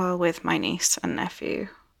are with my niece and nephew.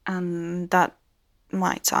 And that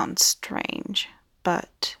might sound strange,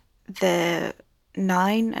 but they're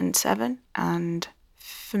 9 and 7. And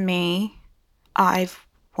for me, I've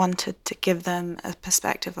wanted to give them a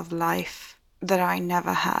perspective of life that I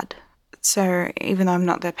never had. So even though I'm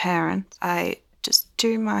not their parent, I just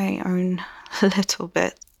do my own little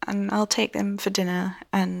bit. And I'll take them for dinner,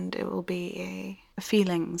 and it will be a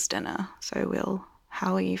feelings dinner. So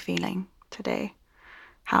how are you feeling today?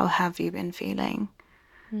 How have you been feeling?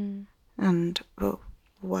 And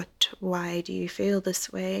why do you feel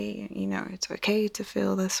this way? You know, it's okay to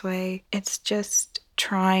feel this way. It's just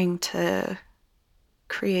trying to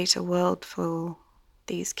create a world for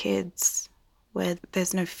these kids where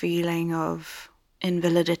there's no feeling of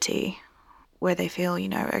invalidity, where they feel,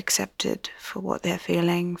 accepted for what they're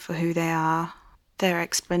feeling, for who they are. There are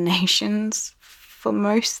explanations for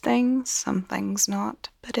most things, some things not.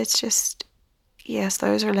 But it's just, yes,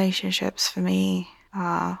 those relationships for me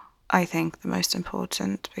are, I think, the most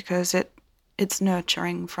important because it's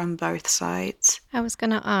nurturing from both sides. I was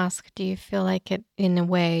going to ask, do you feel like it, in a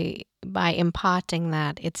way, by imparting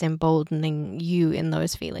that, it's emboldening you in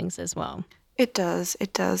those feelings as well? It does.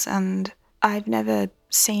 And I've never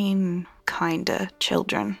seen kinder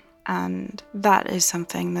children. And that is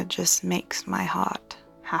something that just makes my heart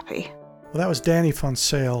happy. Well, that was Dani van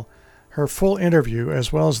Zyl. Her full interview,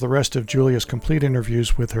 as well as the rest of Julia's complete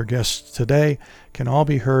interviews with her guests today, can all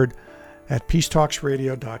be heard at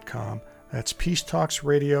peacetalksradio.com. That's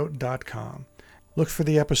peacetalksradio.com. Look for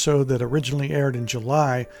the episode that originally aired in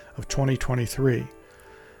July of 2023.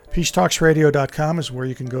 peacetalksradio.com is where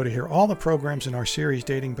you can go to hear all the programs in our series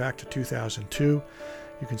dating back to 2002.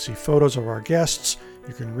 You can see photos of our guests,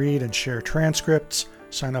 you can read and share transcripts,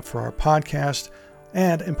 sign up for our podcast,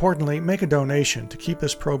 and, importantly, make a donation to keep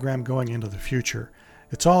this program going into the future.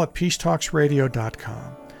 It's all at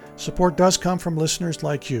peacetalksradio.com. Support does come from listeners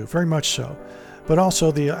like you, very much so, but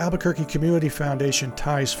also the Albuquerque Community Foundation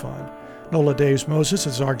Ties Fund. Nola Daves-Moses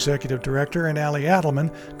is our executive director, and Ali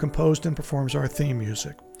Adelman composed and performs our theme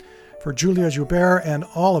music. For Julia Joubert and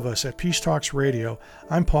all of us at Peace Talks Radio,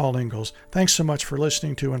 I'm Paul Ingalls. Thanks so much for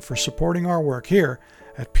listening to and for supporting our work here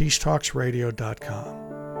at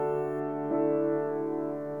peacetalksradio.com.